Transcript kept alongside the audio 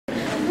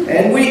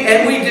And we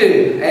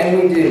do.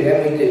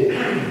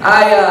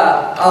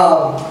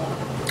 I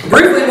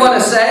briefly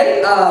want to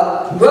say,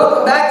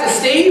 welcome back to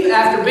Steve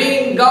after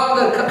being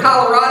gone to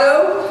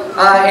Colorado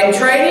in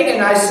training.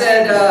 And I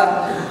said,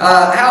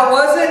 how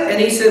was it? And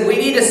he said, we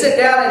need to sit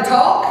down and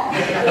talk.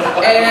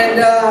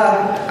 And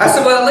I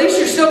said, well, at least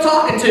you're still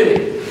talking to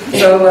me.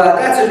 So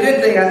that's a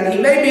good thing.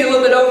 He may be a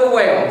little bit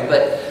overwhelmed,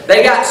 but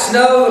they got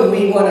snow, and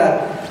we want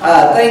to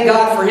thank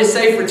God for his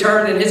safe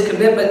return and his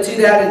commitment to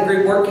that in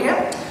group work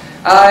camp.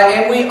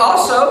 And we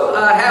also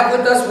have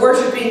with us,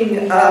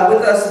 worshiping with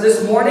us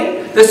this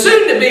morning, the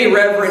soon-to-be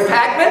Reverend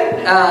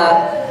Packman,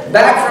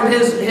 back from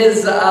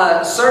his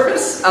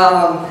service,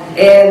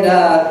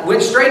 and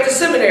went straight to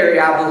seminary,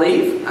 I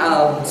believe.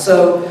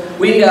 So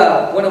we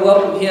want to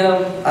welcome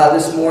him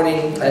this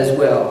morning as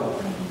well.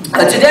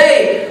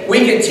 Today,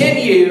 we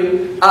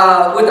continue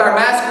with our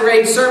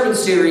Masquerade sermon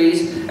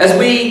series as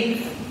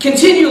we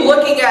continue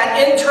looking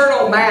at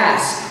internal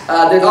masks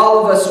that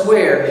all of us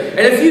wear. And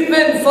if you've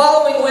been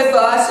following with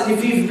us, and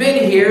if you've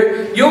been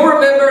here, you'll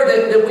remember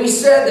that we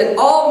said that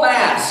all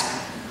masks,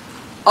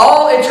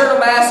 all internal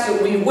masks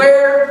that we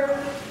wear,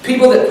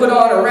 people that put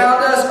on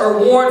around us, are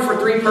worn for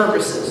three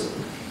purposes.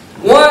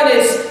 One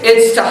is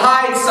it's to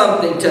hide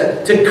something,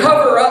 to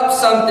cover up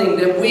something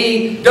that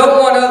we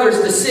don't want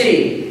others to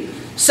see.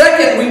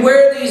 Second, we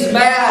wear these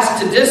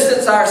masks to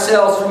distance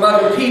ourselves from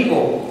other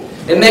people.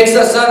 It makes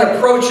us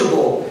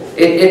unapproachable.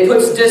 It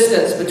puts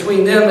distance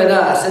between them and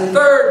us. And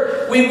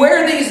third, we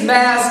wear these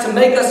masks to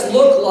make us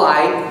look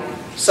like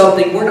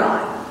something we're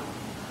not.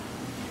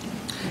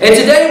 And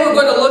today we're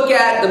going to look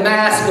at the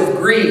mask of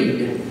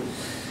greed.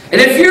 And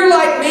if you're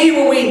like me,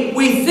 when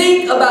we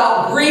think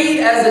about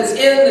greed as it's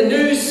in the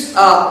news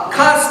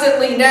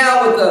constantly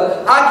now with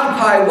the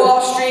Occupy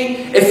Wall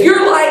Street, if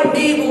you're like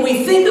me, when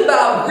we think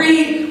about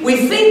greed,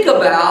 we think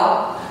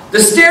about the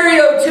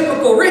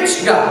stereotypical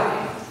rich guy.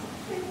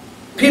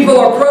 People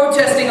are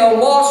protesting on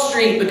Wall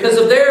Street because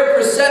of their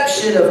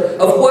perception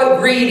of what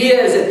greed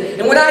is.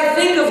 And when I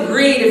think of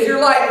greed, if you're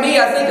like me,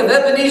 I think of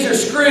Ebenezer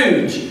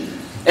Scrooge.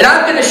 And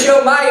I'm going to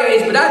show my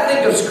age, but I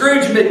think of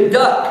Scrooge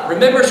McDuck.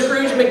 Remember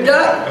Scrooge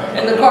McDuck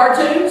in the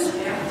cartoons?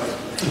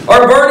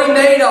 Or Bernie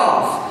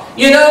Madoff.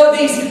 You know,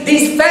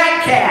 these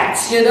fat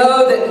cats, you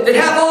know, that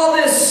have all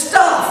this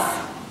stuff.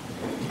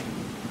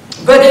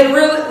 But in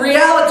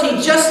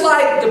reality, just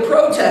like the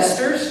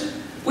protesters,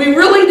 we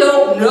really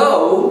don't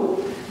know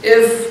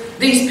if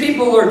these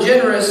people are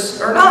generous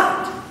or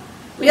not.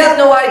 We have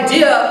no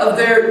idea of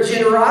their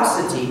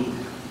generosity.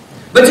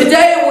 But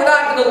today we're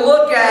not going to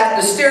look at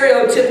the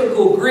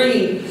stereotypical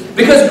greed,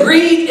 because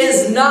greed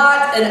is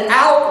not an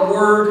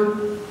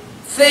outward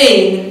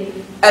thing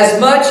as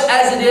much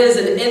as it is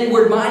an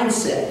inward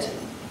mindset.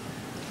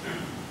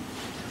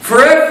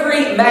 For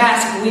every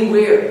mask we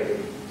wear,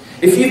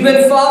 if you've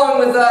been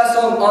following with us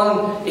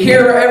on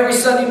here every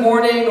Sunday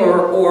morning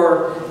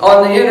or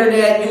on the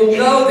internet, you'll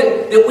know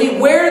that we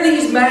wear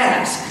these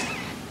masks.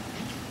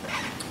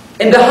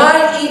 And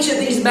behind each of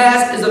these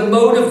masks is a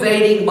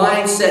motivating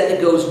mindset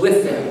that goes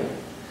with them.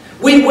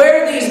 We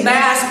wear these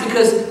masks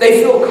because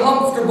they feel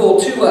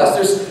comfortable to us.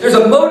 There's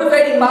a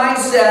motivating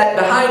mindset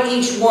behind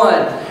each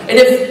one. And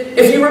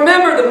if you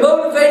remember, the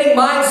motivating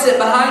mindset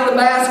behind the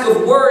mask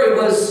of worry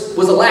was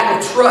a lack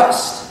of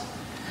trust.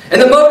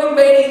 And the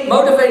motivating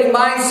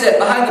mindset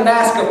behind the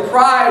mask of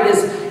pride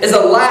is a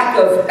lack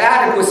of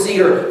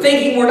adequacy, or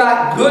thinking we're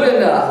not good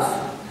enough.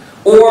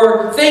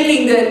 Or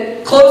thinking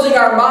that closing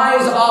our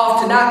minds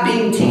off to not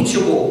being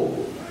teachable,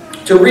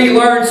 to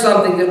relearn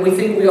something that we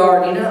think we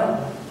already know.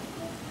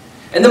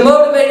 And the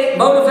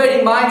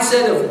motivating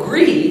mindset of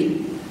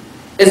greed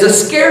is a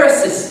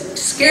scarcity,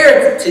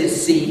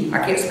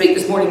 I can't speak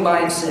this morning,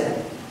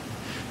 mindset.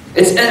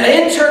 It's an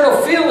internal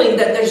feeling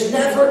that there's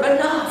never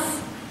enough.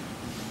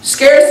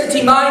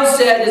 Scarcity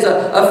mindset is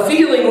a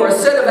feeling or a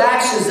set of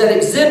actions that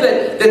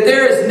exhibit that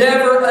there is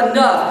never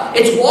enough.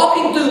 It's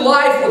walking through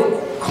life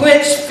with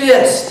clenched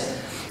fist.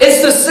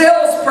 It's the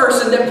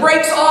salesperson that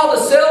breaks all the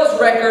sales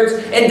records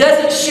and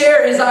doesn't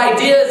share his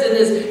ideas and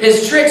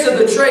his tricks of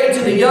the trade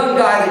to the young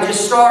guy that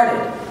just started.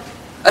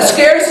 A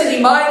scarcity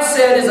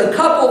mindset is a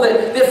couple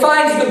that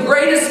finds the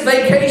greatest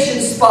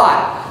vacation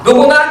spot, but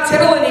will not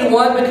tell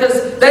anyone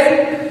because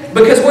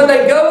when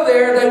they go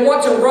there, they don't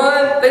want to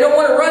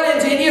run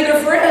into any of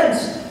their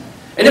friends.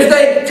 And if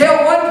they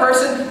tell one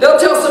person, they'll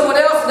tell someone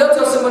else, and they'll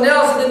tell someone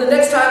else, and then the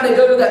next time they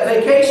go to that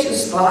vacation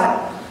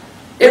spot,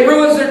 it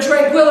ruins their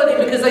tranquility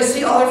because they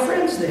see all their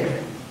friends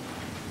there.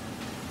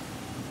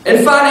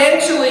 And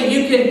financially,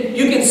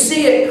 you can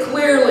see it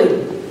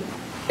clearly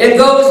in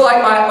those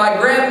like my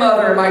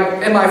grandmother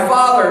and my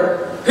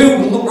father, who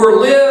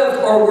lived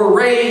or were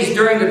raised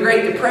during the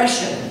Great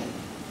Depression.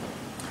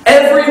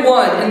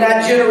 Everyone in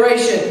that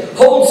generation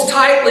holds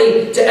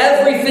tightly to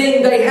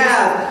everything they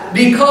have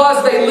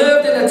because they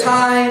lived in a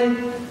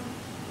time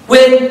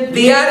when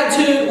the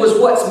attitude was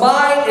what's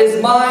mine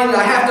is mine, and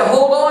I have to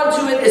hold on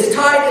to it as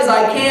tight as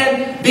I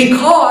can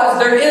because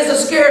there is a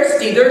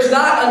scarcity. There's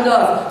not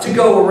enough to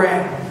go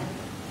around.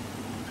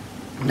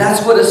 And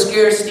that's what a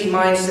scarcity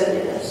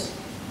mindset is.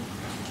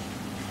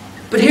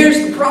 But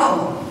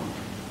problem.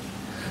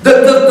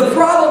 The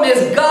problem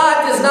is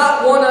God does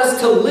not want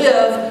us to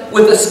live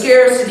with a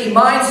scarcity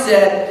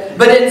mindset,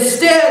 but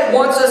instead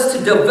wants us to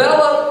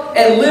develop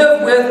and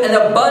live with an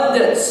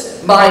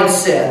abundance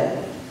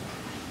mindset.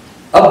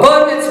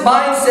 Abundance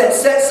mindset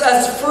sets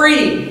us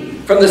free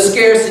from the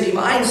scarcity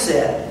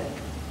mindset.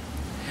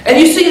 And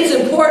you see, it's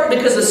important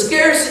because the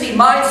scarcity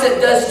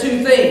mindset does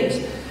two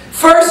things.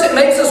 First, it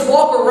makes us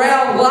walk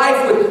around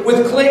life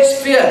with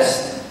clenched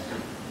fists.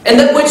 And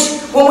that which,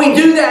 when we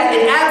do that,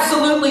 it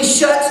absolutely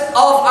shuts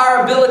off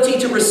our ability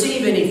to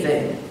receive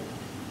anything.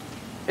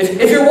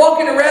 If you're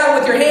walking around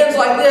with your hands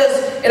like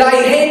this, and I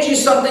hand you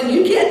something,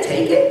 you can't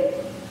take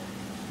it.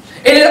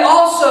 And it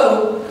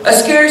also, a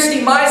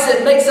scarcity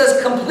mindset makes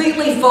us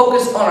completely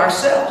focused on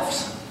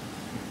ourselves.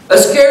 A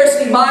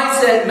scarcity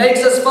mindset makes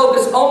us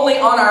focus only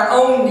on our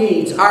own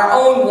needs, our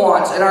own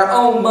wants, and our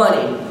own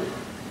money.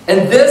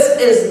 And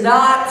this is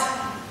not,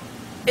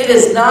 it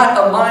is not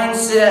a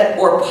mindset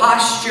or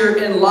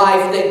posture in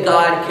life that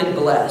God can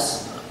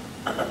bless.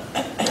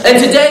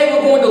 And today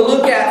we're going to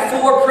look at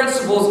 4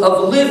 principles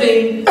of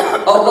living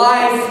a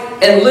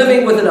life and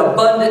living with an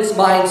abundance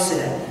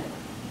mindset.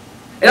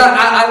 And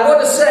I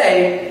want to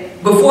say,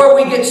 before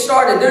we get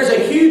started, there's a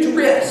huge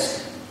risk.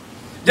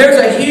 There's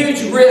a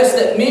huge risk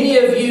that many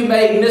of you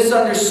may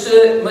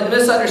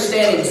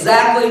misunderstand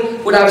exactly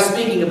what I was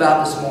speaking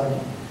about this morning.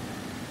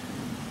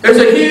 There's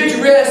a huge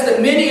risk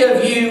that many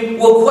of you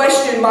will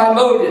question my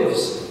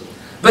motives.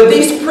 But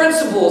these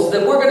principles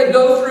that we're going to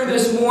go through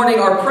this morning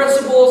are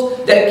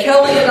principles that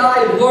Kelly and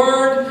I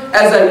learned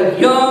as a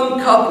young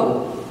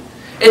couple.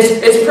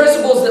 It's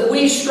principles that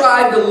we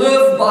strive to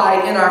live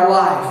by in our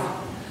life.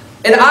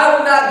 And I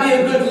would not be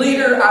a good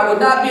leader, I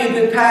would not be a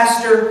good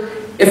pastor,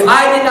 if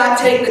I did not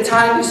take the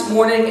time this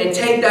morning and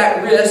take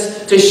that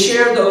risk to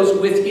share those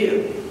with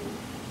you.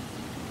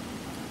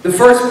 The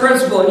first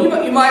principle, and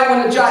you might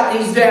want to jot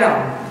these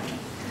down.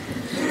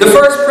 The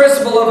first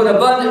principle of an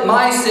abundant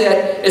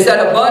mindset is that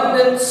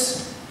abundant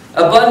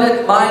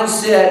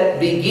mindset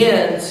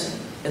begins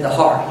in the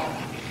heart.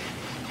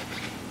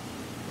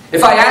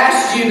 If I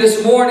asked you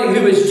this morning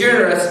who is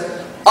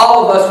generous,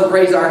 all of us would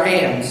raise our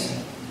hands.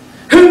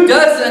 Who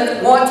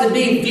doesn't want to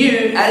be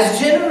viewed as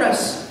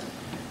generous?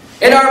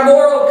 In our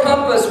moral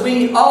compass,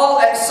 we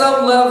all at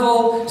some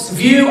level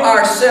view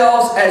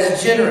ourselves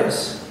as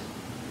generous.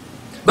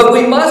 But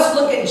we must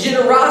look at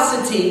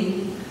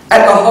generosity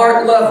at the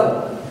heart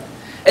level.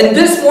 And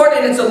this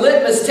morning it's a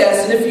litmus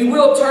test, and if you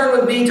will, turn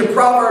with me to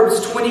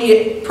Proverbs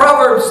 3,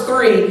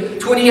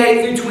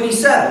 28 through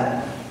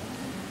 27.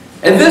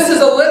 And this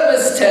is a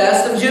litmus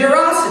test of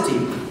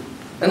generosity.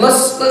 And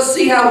let's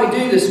see how we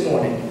do this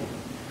morning.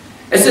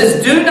 It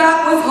says, "Do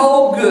not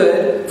withhold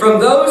good from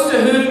those to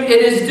whom it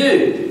is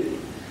due,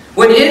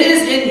 when it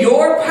is in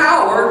your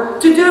power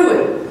to do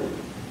it.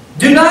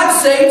 Do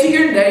not say to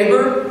your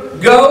neighbor,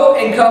 'Go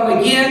and come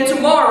again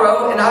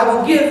tomorrow, and I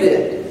will give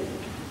it,'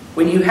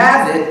 when you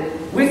have it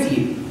with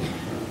you."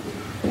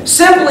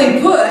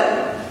 Simply put,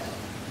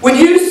 when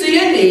you see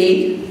a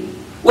need,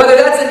 whether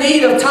that's a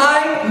need of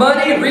time,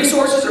 money,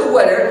 resources, or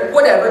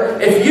whatever,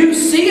 if you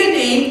see a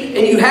need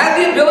and you have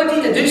the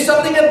ability to do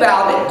something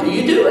about it, do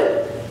you do it?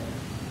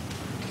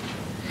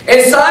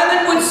 And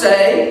Simon would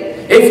say,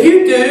 if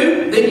you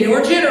do, then you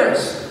are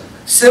generous.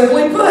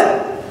 Simply put,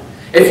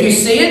 if you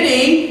see a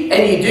need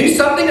and you do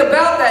something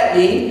about that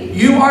need,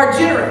 you are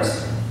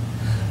generous.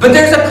 But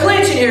there's a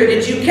clinch in here.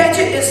 Did you catch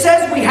it? It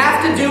says we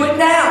have to do it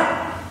now.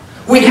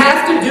 We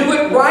have to do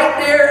it right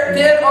there,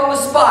 then on the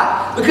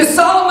spot. Because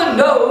Solomon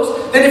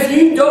knows that if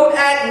you don't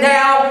act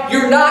now,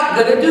 you're not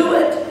going to do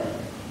it.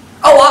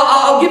 Oh,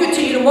 I'll give it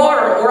to you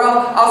tomorrow, or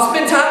I'll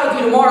spend time with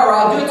you tomorrow, or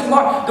I'll do it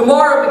tomorrow.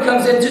 Tomorrow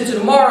becomes into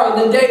tomorrow,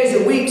 and then days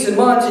and weeks and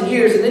months and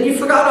years, and then you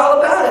forgot all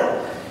about it.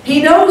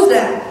 He knows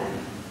that.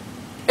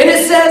 And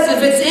it says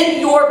if it's in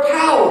your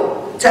power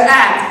to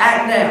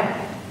act now.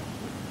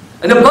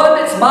 An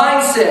abundance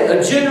mindset,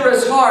 a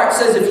generous heart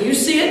says if you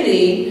see a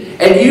need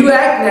and you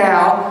act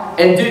now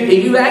and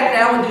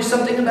do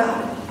something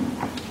about it.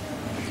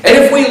 And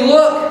if we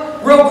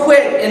look real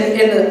quick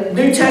in the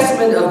New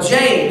Testament of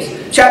James,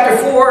 chapter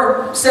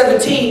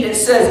 4:17, it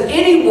says,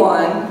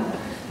 "Anyone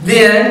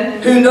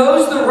then who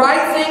knows the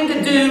right thing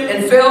to do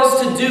and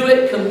fails to do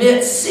it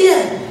commits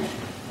sin."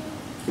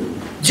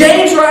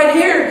 James right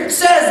here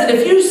says that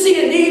if you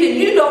see a need and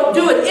you don't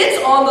do it, it's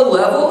on the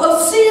level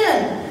of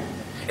sin.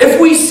 If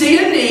we see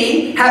a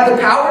need, have the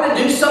power to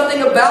do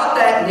something about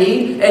that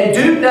need, and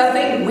do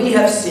nothing, we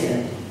have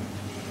sinned.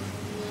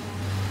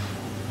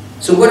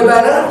 So what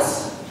about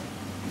us?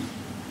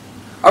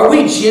 Are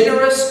we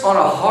generous on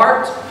a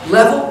heart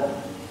level?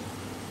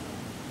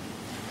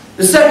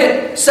 The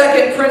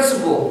second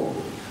principle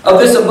of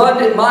this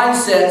abundant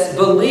mindset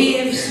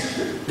believes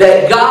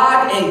that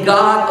God and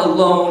God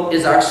alone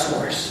is our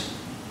source.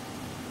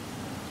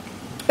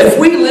 If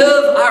we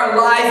live our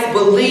life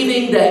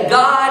believing that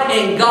God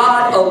and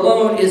God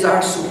alone is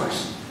our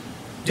source,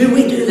 do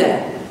we do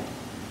that?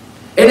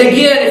 And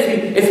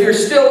again, if you're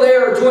still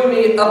there, join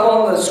me up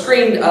on the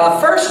screen,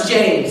 1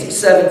 James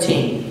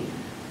 17.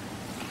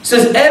 It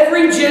says,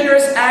 every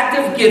generous act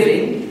of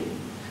giving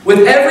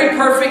with every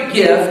perfect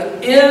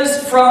gift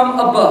is from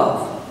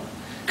above,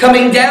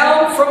 coming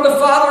down from the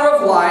Father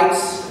of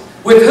lights,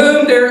 with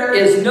whom there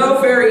is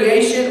no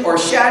variation or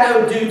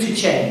shadow due to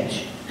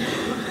change.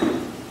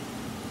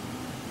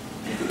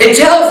 It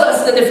tells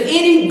us that if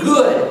any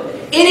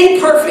good,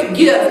 any perfect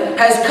gift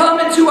has come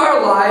into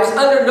our lives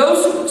under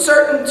no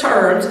certain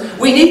terms,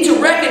 we need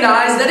to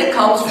recognize that it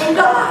comes from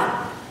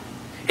God.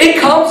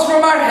 It comes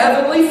from our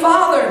Heavenly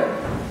Father.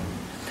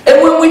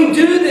 And when we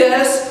do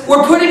this,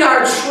 we're putting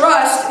our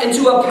trust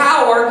into a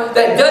power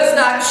that does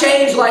not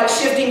change like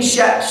shifting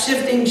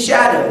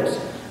shadows.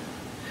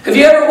 Have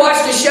you ever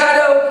watched a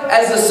shadow?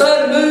 As the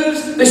sun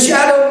moves, the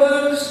shadow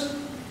moves.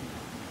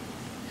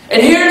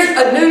 And here's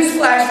a news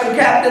flash from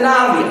Captain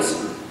Obvious.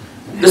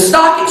 The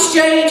stock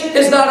exchange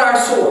is not our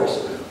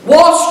source.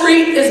 Wall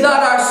Street is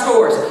not our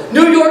source.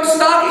 New York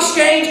Stock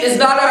Exchange is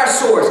not our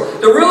source.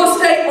 The real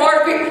estate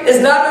market is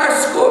not our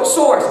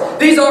source.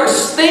 These are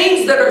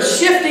things that are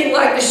shifting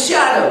like the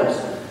shadows.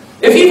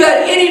 If you've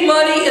had any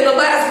money in the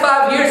last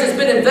 5 years that's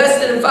been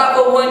invested in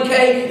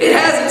 501k, it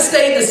hasn't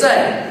stayed the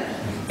same.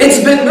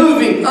 It's been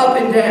moving up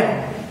and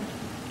down.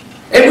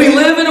 And we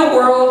live in a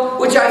world,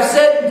 which I've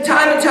said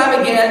time and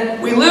time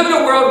again, we live in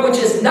a world which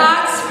is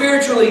not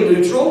spiritually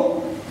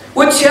neutral,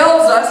 which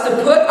tells us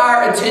to put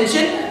our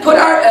attention, put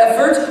our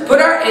efforts,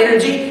 put our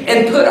energy,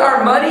 and put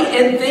our money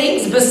in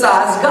things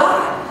besides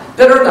God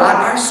that are not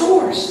our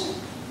source.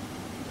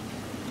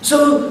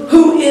 So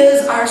who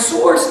is our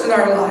source in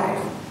our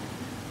life?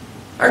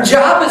 Our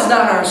job is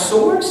not our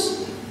source.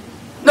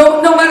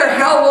 No matter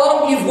how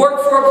long you've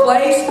worked for a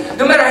place,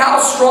 no matter how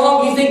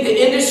strong you think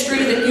the industry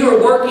that you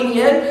are working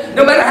in,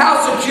 no matter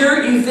how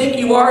secure you think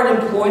you are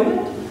in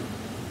employment,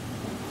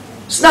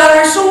 it's not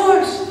our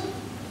source.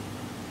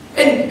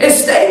 And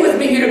stay with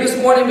me here this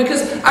morning,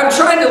 because I'm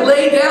trying to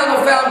lay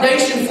down a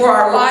foundation for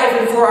our life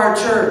and for our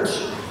church.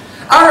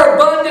 Our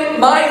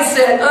abundant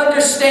mindset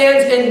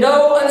understands in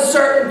no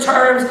uncertain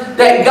terms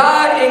that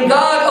God and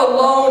God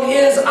alone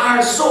is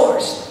our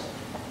source.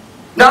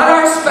 Not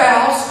our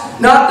spouse,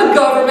 not the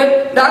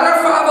government, not our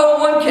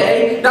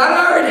 501k, not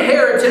our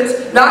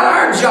inheritance, not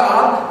our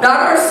job, not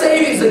our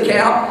savings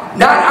account,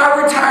 not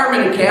our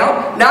retirement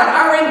account, not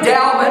our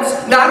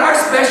endowments, not our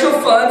special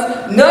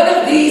funds. None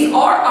of these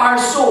are our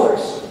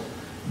source.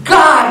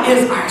 God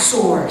is our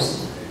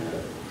source.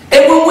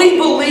 And when we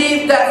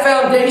believe that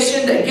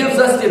foundation that gives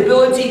us the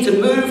ability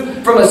to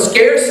move from a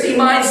scarcity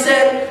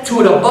mindset to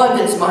an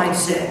abundance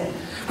mindset,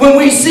 when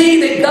we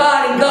see that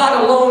God and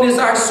God alone is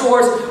our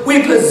source,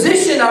 we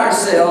position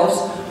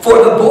ourselves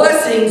for the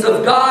blessings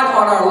of God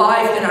on our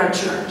life and our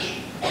church.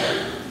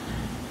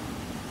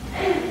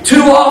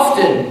 Too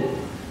often,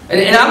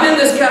 and I'm in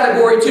this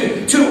category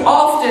too, too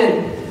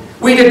often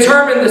we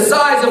determine the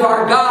size of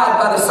our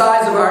God by the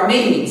size of our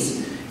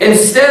needs,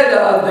 instead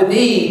of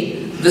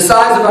the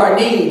size of our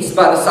needs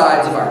by the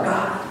size of our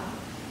God.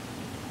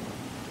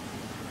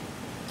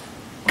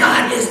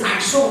 God is our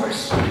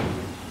source.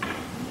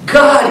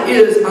 God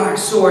is our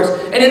source.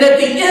 And then at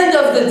the end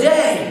of the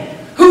day,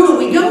 who do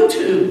we go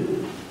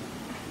to?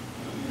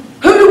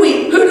 Who do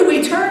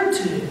we turn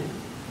to?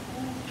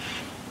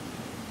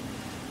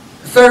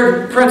 The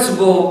third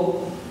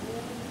principle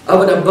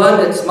of an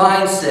abundance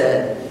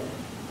mindset: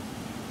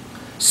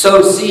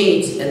 sow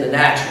seeds in the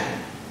natural.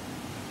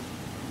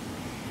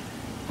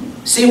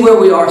 See where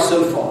we are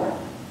so far.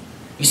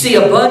 You see,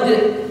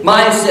 abundant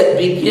mindset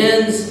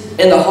begins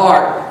in the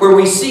heart, where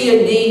we see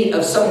a need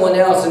of someone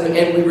else and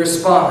we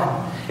respond.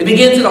 It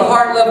begins at a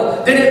heart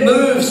level. Then it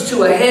moves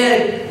to a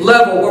head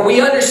level, where we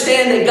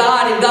understand that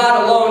God and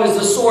God alone is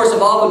the source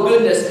of all the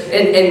goodness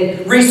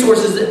and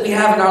resources that we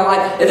have in our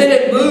life. And then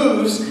it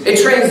moves,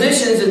 it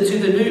transitions into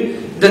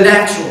the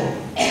natural.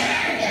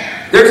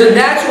 There's a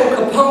natural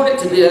component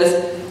to this,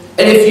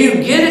 and if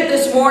you get it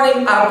this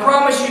morning, I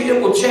promise you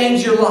it will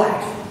change your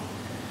life.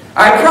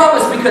 I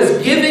promise,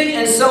 because giving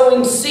and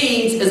sowing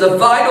seeds is a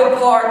vital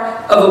part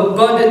of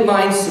abundant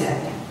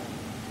mindset.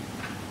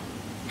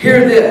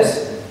 Hear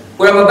this.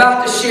 What I'm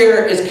about to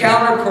share is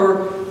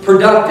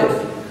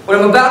counterproductive. What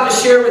I'm about to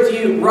share with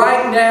you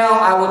right now,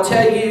 I will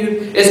tell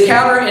you, is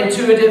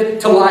counterintuitive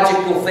to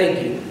logical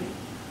thinking.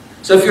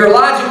 So if you're a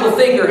logical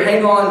thinker,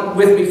 hang on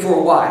with me for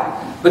a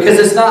while, because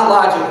it's not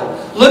logical.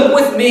 Look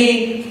with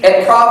me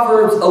at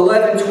Proverbs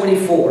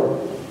 11:24.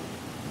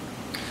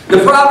 The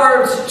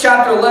Proverbs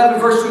chapter 11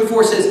 verse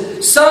 24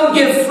 says, "Some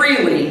give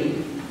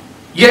freely,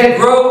 yet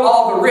grow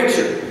all the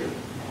richer.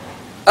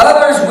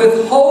 Others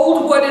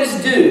withhold what is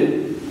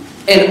due,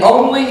 and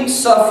only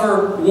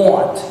suffer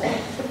want."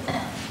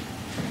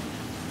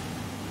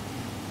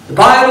 The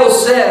Bible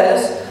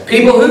says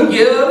people who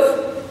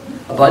give,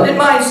 abundant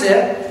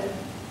mindset,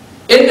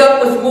 end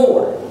up with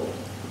more.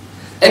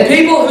 And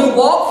people who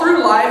walk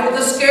through life with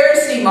a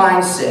scarcity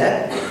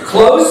mindset,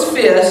 closed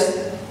fist,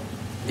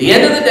 at the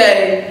end of the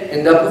day,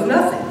 end up with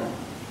nothing.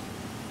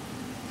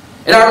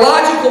 In our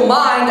logical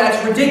mind,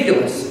 that's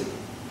ridiculous.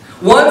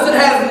 Ones that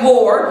have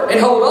more and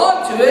hold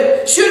on to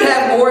it should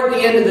have more at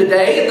the end of the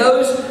day, and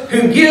those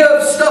who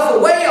give stuff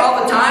away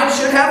all the time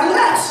should have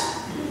less.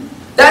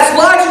 That's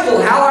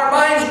logical, how our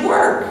minds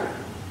work.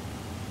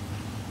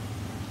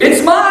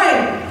 It's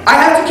mine. I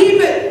have to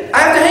keep it. I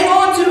have to hang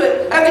on to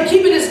it. I have to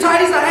keep it as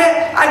tight as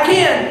I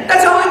can.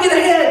 That's how I get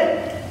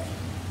ahead.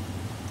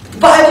 The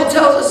Bible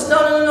tells us,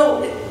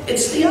 no.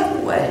 It's the other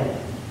way.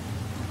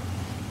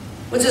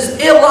 Which is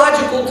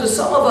illogical to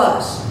some of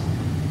us.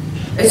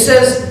 It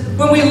says,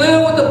 when we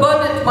live with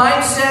abundant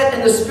mindset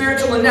in the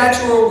spiritual and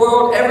natural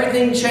world,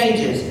 everything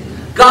changes.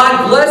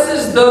 God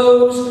blesses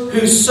those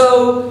who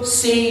sow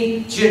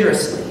seed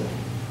generously.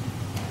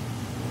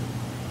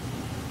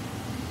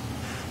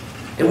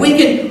 And we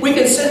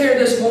can sit here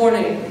this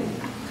morning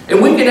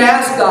and we can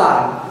ask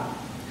God,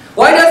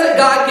 why doesn't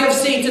God give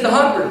seed to the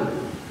hungry?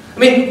 I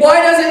mean,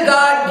 why doesn't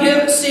God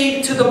give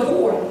seed to the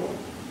poor?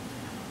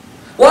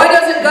 Why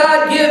doesn't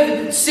God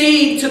give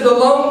seed to the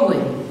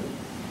lonely?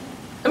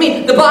 I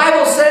mean, the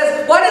Bible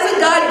says, why doesn't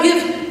God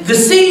give the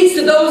seeds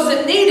to those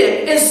that need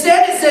it?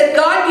 Instead, it said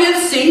God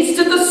gives seeds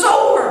to the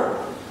sower.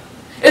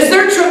 Is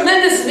there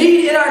tremendous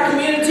need in our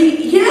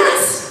community?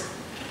 Yes.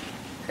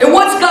 And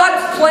what's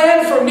God's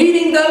plan for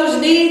meeting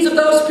those needs of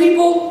those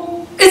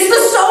people? It's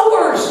the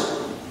sowers.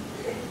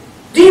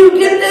 Do you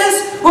get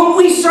this? When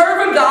we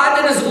serve a God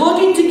that is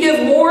looking to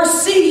give more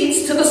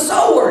seeds to the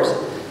sowers.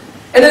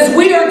 And as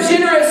we are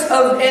generous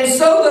and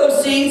sow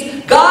those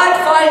seeds, God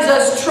finds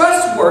us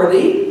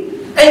trustworthy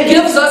and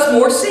gives us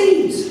more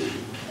seeds.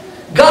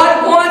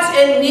 God wants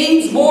and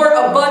needs more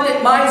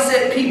abundant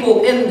mindset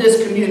people in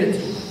this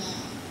community.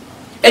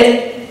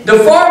 And the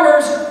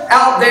farmers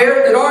out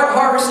there that aren't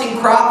harvesting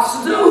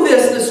crops know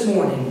this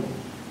morning.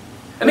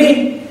 I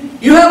mean,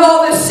 you have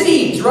all these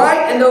seeds,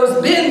 right? And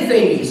those bin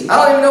thingies.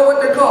 I don't even know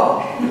what they're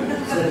called.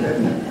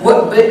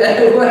 What bins?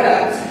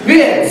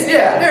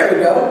 Yeah, there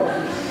we go.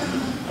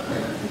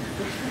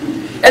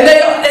 And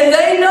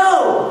they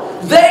know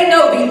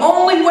the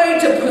only way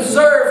to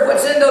preserve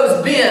what's in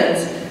those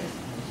bins,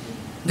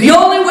 the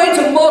only way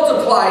to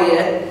multiply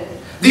it,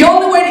 the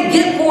only way to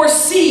get more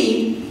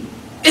seed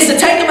is to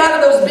take them out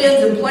of those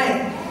bins and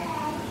plant them.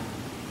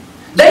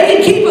 They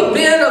can keep a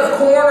bin of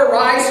corn or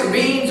rice or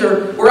beans,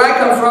 or where I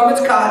come from,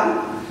 it's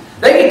cotton.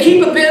 They can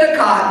keep a bin of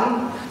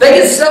cotton. They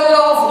can sell it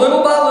off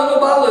little by little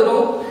by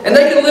little, and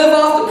they can live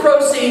off the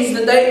proceeds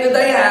that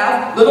they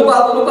have little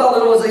by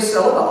little as they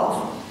sell it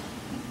off.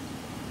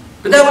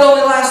 But that would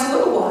only last a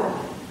little while.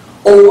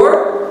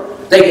 Or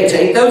they can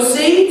take those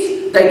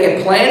seeds, they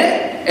can plant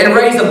it, and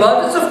raise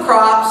abundance of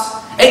crops,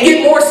 and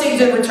get more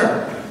seeds in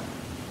return.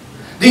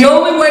 The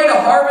only way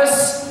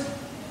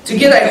to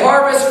get a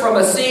harvest from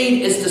a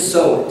seed is to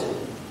sow it.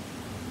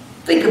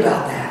 Think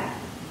about that.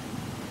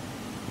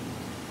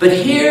 But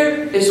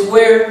here is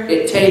where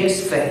it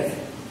takes faith.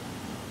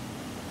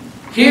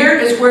 Here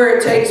is where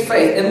it takes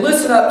faith. And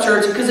listen up,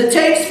 church, because it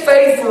takes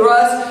faith for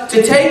us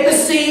to take the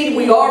seed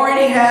we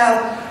already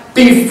have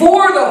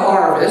before the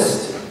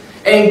harvest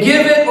and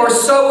give it or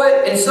sow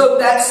it and sow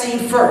that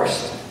seed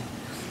first.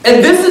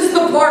 And this is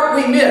the part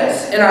we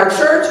miss in our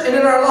church and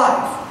in our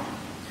life.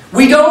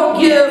 We don't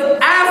give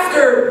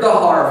after the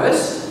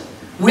harvest.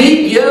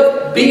 We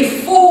give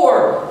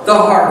before the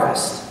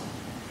harvest.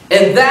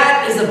 And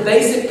that is a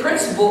basic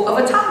principle of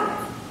a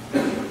tithe.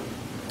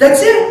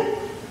 That's it.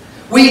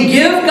 We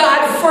give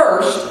God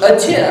first a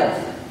tenth.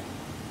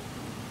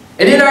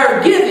 And in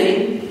our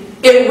giving,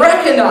 it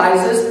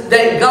recognizes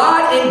that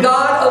God and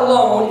God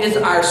alone is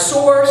our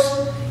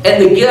source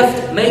and the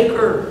gift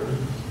maker.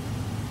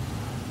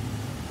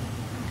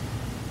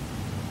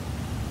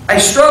 I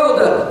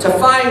struggle to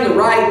find the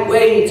right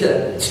way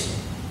to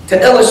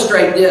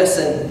illustrate this,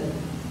 and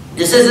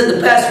this isn't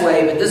the best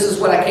way, but this is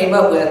what I came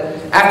up with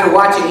after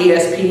watching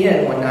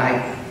ESPN one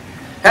night.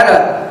 Had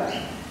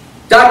a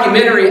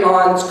documentary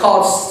on, it's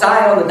called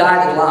Sign on the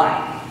Dotted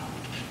Line.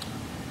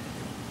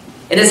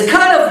 And it's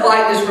kind of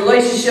like this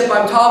relationship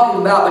I'm talking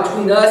about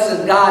between us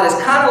and God is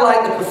kind of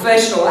like the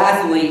professional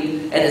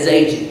athlete and his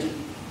agent.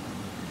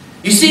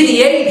 You see,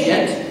 the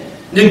agent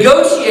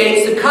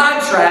negotiates the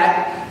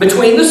contract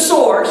between the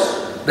source,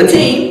 the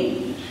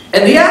team,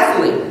 and the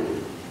athlete.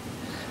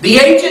 The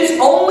agent's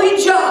only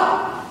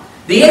job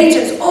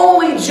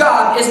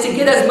is to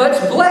get as much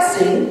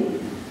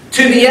blessing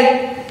to the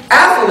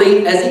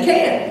athlete as he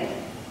can.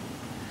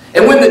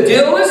 And when the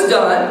deal is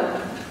done,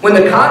 when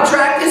the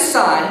contract is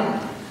signed,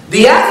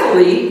 the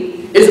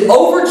athlete is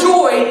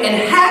overjoyed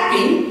and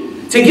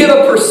happy to give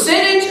a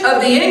percentage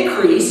of the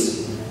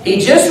increase he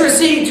just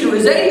received to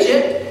his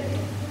agent,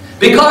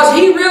 because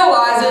he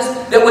realizes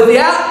that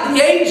without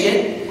the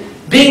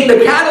agent being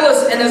the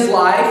catalyst in his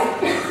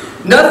life,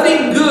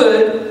 nothing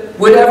good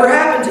would ever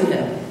happen to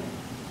him.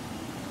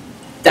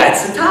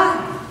 That's a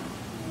tithe.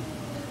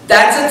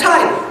 That's a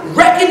tithe.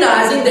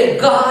 Recognizing that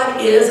God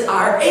is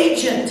our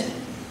agent.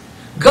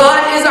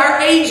 God is our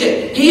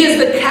agent. He is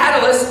the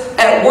catalyst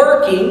at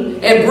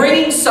working and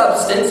bringing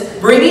substance,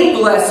 bringing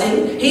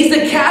blessing. He's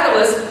the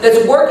catalyst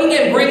that's working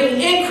and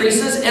bringing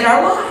increases in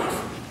our life.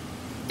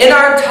 And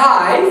our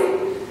tithe,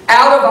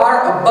 out of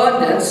our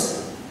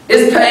abundance,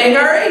 is paying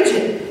our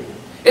agent.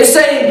 It's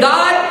saying,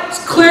 God,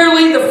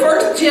 clearly the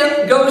first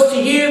tenth goes to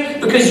you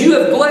because you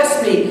have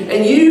blessed me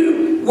and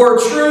you you were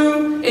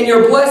true in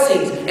your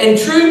blessings. And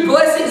true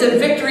blessings and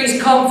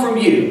victories come from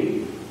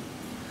you.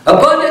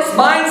 Abundance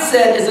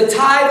mindset is a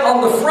tithe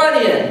on the front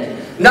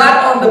end,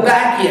 not on the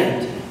back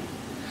end.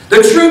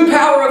 The true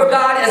power of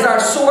God as our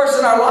source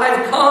in our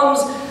life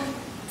comes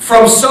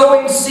from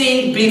sowing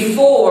seed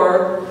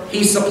before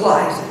He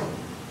supplies it.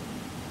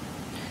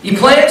 You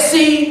plant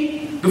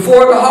seed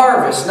before the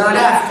harvest, not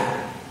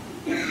after.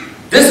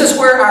 This is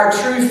where our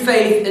true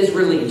faith is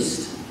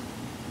released.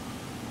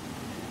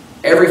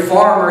 Every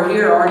farmer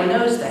here already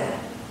knows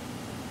that.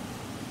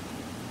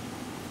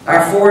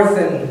 Our fourth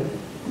and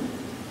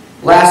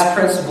last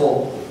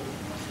principle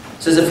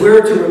says if we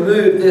were to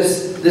remove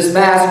this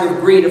mask of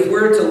greed, if we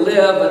were to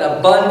live an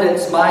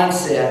abundance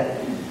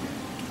mindset,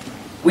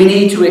 we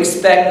need to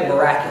expect the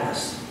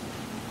miraculous.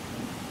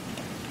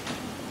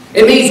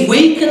 It means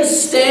we can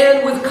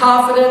stand with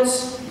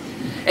confidence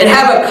and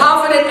have a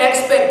confident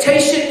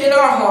expectation in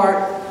our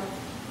heart,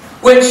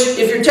 which,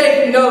 if you're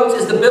taking notes,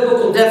 is the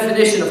biblical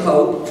definition of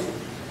hope.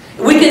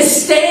 We can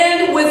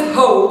stand with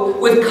hope,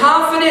 with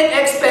confident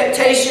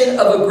expectation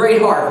of a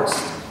great harvest.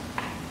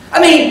 I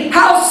mean,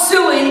 how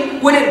silly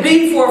would it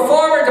be for a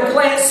farmer to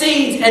plant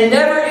seeds and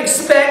never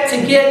expect to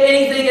get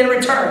anything in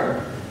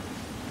return?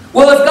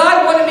 Well, if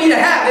God wanted me to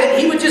have it,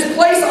 He would just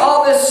place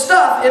all this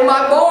stuff in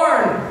my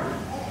barn.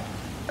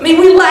 I mean,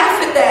 we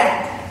laugh at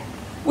that.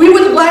 We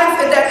would laugh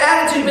at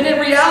that attitude, but in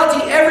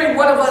reality, every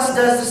one of us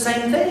does the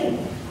same thing.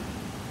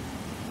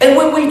 And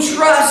when we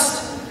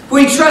trust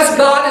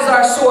God as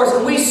our source,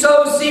 and we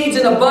sow seeds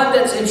in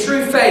abundance in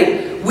true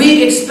faith,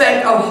 we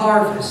expect a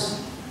harvest.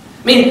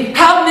 I mean,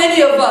 how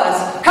many of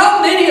us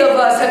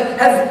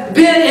have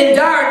been in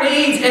dire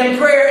needs and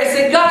prayer and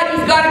said, God,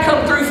 you've got to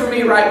come through for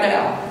me right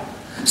now.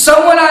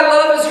 Someone I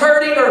love is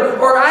hurting,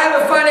 or I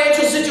have a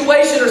financial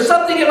situation or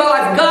something in my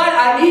life. God,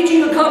 I need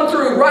you to come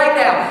through right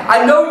now.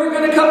 I know you're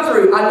going to come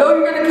through. I know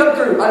you're going to come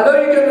through. I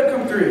know you're going to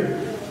come through.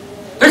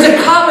 There's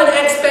a common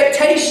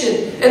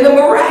expectation in the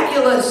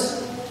miraculous.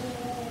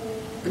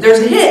 But there's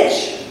a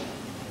hitch.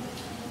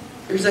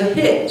 There's a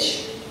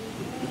hitch.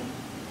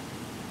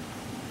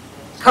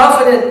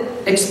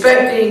 Confident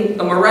expecting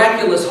a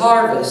miraculous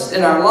harvest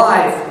in our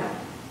life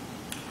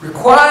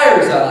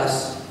requires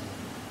us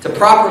to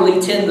properly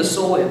tend the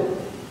soil.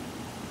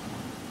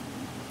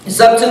 It's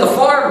up to the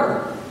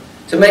farmer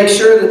to make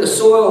sure that the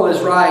soil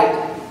is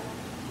right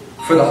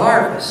for the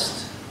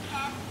harvest.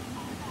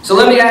 So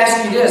let me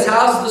ask you this.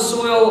 How's the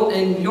soil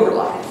in your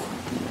life?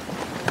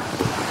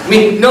 I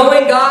mean,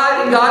 knowing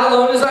God and God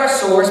alone is our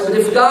source, but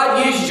if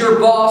God used your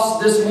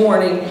boss this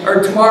morning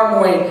or tomorrow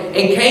morning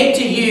and came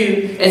to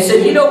you and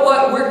said, you know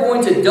what, we're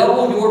going to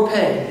double your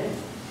pay,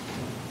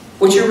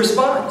 what's your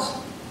response?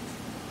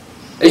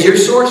 Is your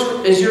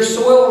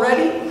soil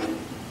ready?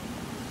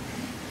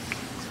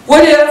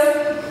 What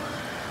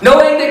if,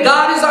 knowing that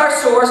God is our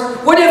source,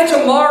 what if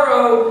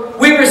tomorrow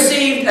we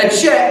received a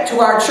check to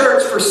our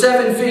church for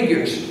 7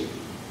 figures?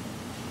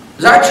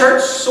 Is our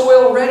church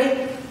soil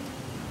ready?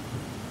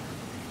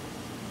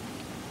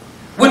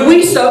 Would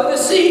we sow the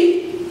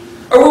seed?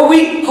 Or will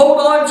we hold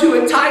on to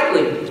it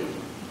tightly?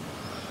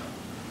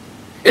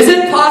 Is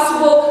it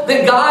possible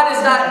that God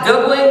is not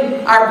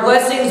doubling our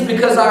blessings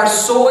because our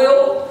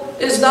soil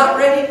is not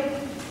ready?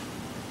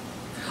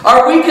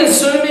 Are we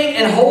consuming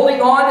and holding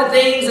on to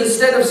things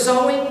instead of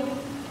sowing?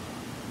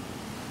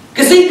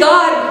 Because see,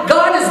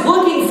 God is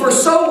looking for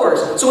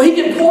sowers so He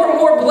can pour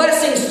more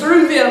blessings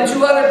through them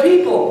to other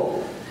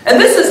people. And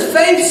this is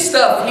faith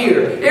stuff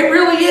here. It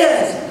really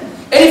is.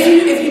 And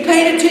if you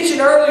paid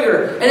attention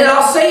earlier, and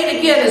I'll say it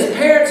again, as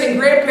parents and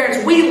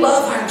grandparents, we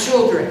love our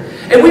children.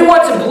 And we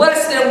want to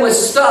bless them with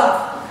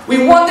stuff.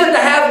 We want them to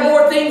have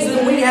more things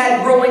than we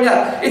had growing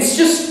up. It's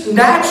just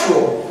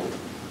natural.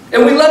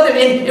 And we love them.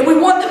 And we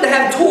want them to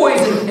have toys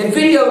and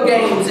video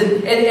games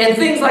and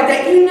things like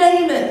that. You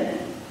name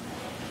it.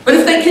 But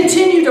if they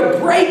continue to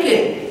break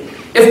it,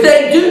 if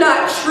they do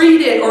not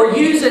treat it or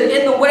use it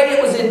in the way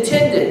it was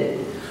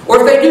intended, or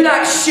if they do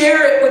not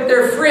share it with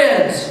their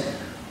friends,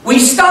 we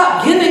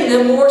stop giving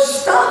them more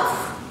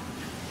stuff.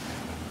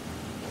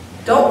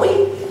 Don't we?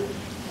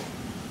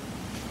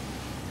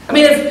 I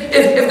mean,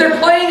 if they're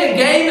playing a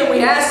game and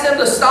we ask them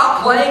to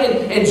stop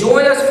playing and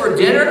join us for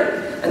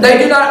dinner, and they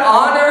do not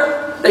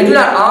honor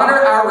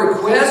our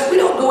request, we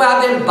don't go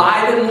out there and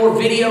buy them more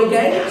video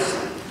games,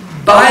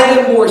 buy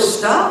them more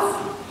stuff.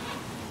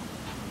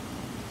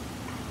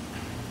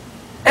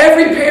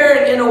 Every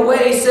parent, in a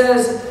way,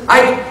 says,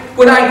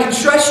 when I can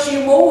trust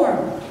you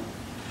more,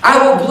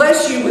 I will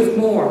bless you with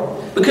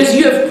more, because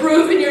you have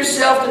proven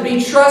yourself to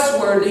be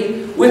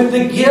trustworthy with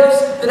the gifts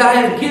that I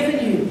have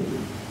given you.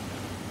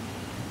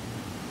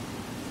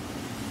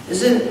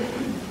 Isn't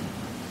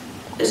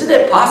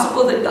it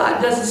possible that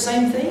God does the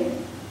same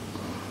thing?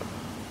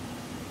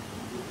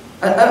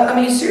 I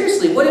mean,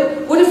 seriously, what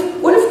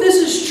if this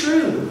is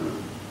true?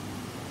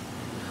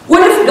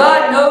 What if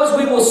God knows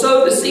we will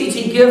sow the seeds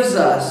He gives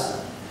us?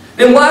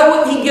 Then why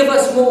wouldn't He give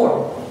us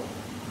more?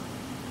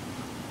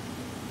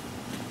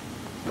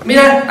 I mean,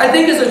 I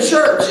think as a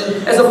church,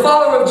 and as a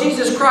follower of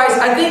Jesus Christ,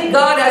 I think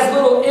God has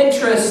little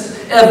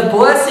interest of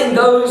blessing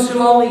those who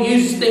only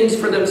use things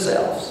for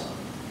themselves.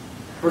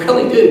 I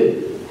really do.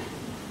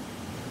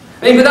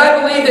 But I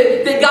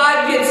believe that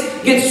God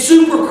gets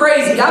super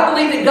crazy. I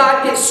believe that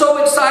God gets so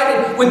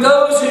excited with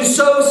those who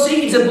sow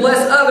seeds and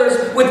bless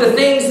others with the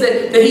things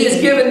that He has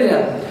given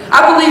them.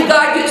 I believe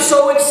God gets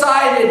so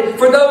excited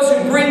for those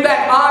who bring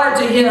back honor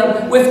to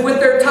Him with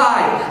their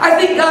tithe. I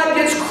think God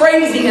gets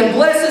crazy and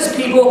blesses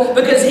people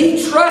because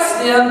He trusts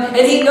them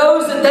and He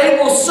knows that they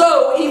will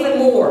sow even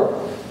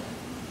more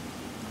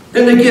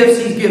than the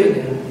gifts He's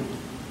given them.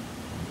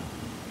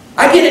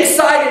 I get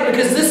excited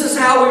because this is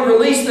how we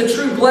release the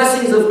true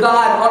blessings of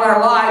God on our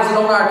lives and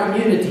on our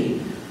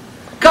community.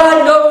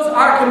 God knows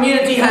our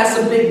community has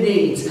some big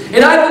needs.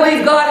 And I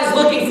believe God is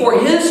looking for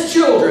His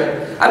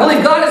children. I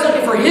believe God is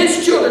looking for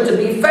His children to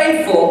be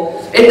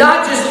faithful and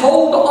not just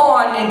hold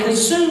on and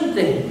consume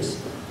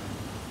things.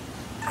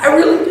 I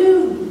really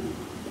do.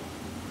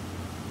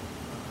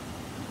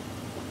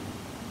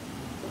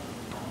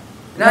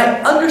 And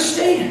I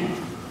understand.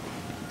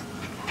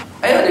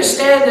 I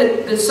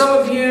understand that some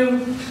of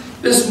you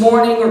this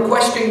morning are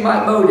questioning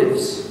my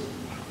motives.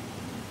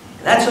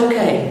 That's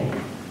okay.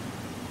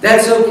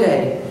 That's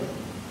okay.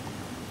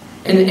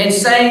 And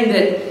saying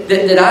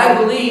that I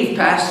believe,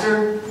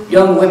 Pastor,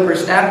 young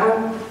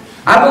whippersnapper,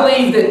 I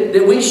believe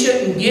that we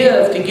shouldn't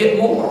give to get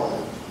more.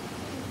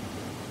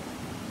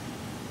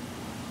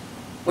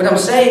 What I'm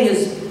saying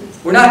is,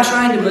 we're not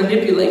trying to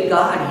manipulate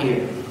God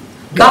here.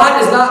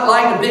 God is not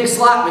like a big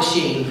slot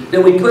machine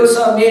that we put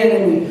some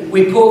in and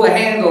we pull the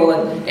handle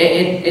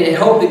and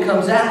hope it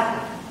comes out.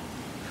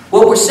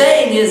 What we're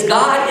saying is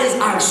God is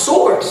our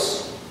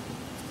source.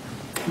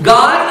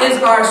 God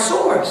is our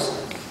source.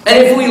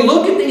 And if we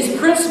look at these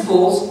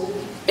principles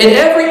in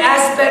every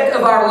aspect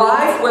of our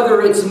life,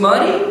 whether it's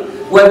money,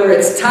 whether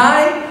it's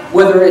time,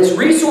 whether it's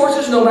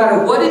resources, no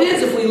matter what it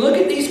is, if we look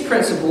at these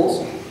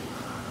principles,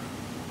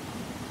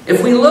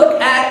 if we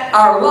look at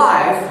our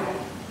life,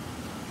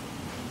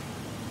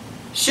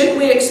 shouldn't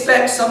we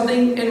expect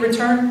something in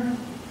return?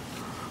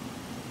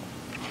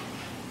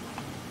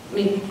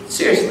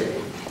 Seriously.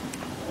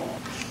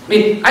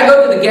 I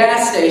go to the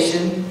gas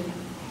station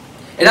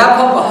and I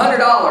pump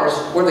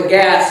 $100 worth of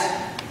gas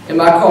in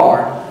my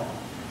car.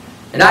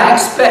 And I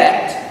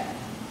expect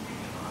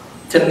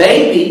to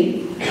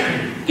maybe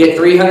get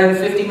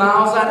 350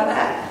 miles out of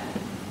that.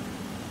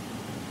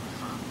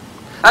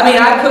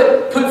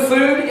 I put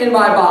food in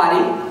my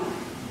body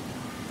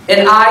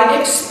and I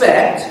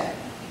expect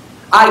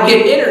I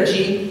get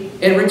energy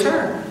in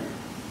return.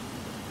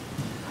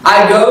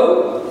 I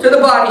go to the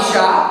body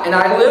shop and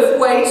I lift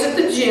weights at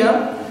the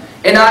gym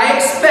and I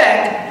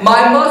expect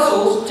my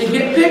muscles to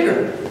get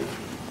bigger.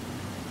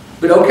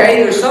 But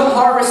okay, there's some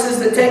harvests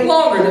that take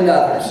longer than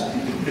others.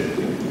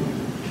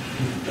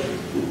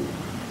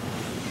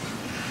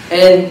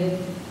 And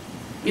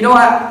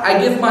I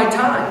give my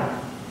time.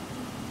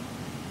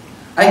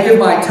 I give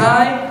my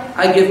time,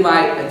 I give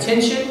my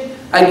attention,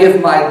 I give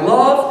my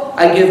love,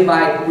 I give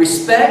my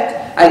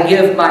respect, I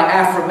give my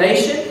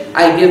affirmation,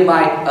 I give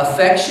my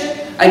affection,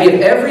 I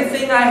give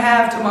everything I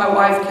have to my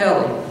wife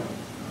Kelly.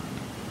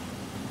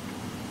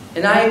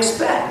 And I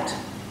expect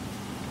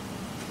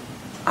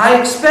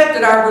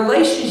that our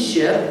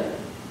relationship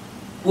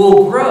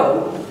will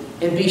grow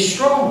and be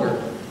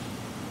stronger.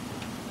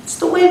 It's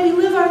the way we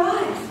live our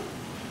life.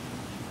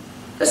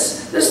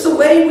 That's the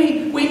way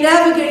we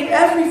navigate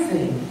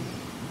everything.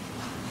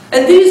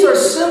 And these are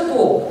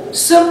simple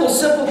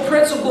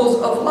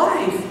principles of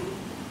life.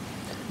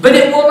 But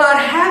it will not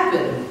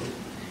happen.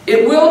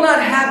 It will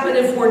not happen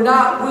if we're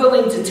not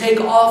willing to take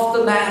off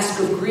the mask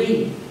of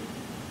greed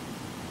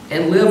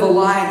and live a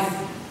life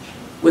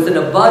with an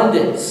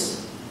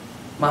abundance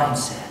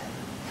mindset.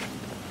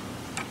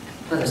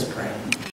 Let us pray.